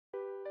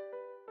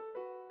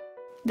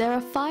There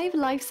are 5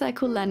 life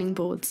cycle learning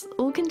boards,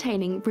 all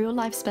containing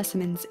real-life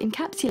specimens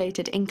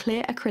encapsulated in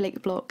clear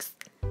acrylic blocks.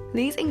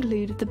 These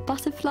include the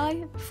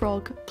butterfly,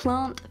 frog,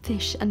 plant,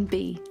 fish and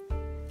bee.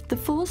 The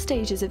 4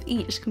 stages of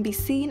each can be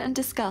seen and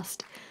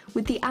discussed,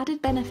 with the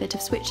added benefit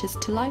of switches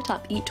to light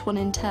up each one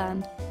in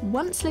turn.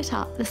 Once lit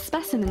up, the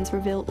specimens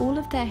reveal all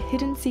of their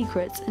hidden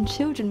secrets and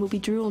children will be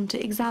drawn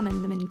to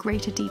examine them in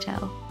greater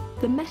detail.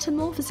 The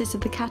metamorphosis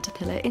of the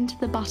caterpillar into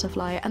the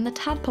butterfly and the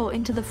tadpole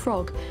into the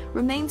frog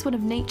remains one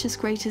of nature's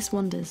greatest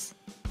wonders.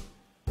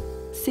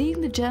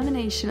 Seeing the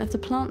germination of the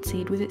plant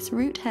seed with its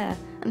root hair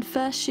and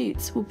first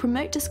shoots will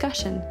promote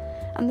discussion,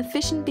 and the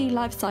fish and bee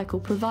life cycle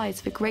provides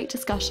for great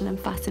discussion and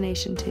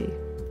fascination too.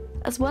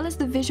 As well as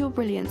the visual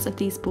brilliance of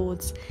these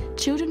boards,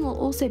 children will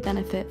also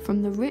benefit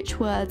from the rich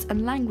words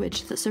and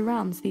language that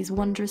surrounds these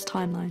wondrous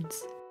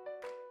timelines.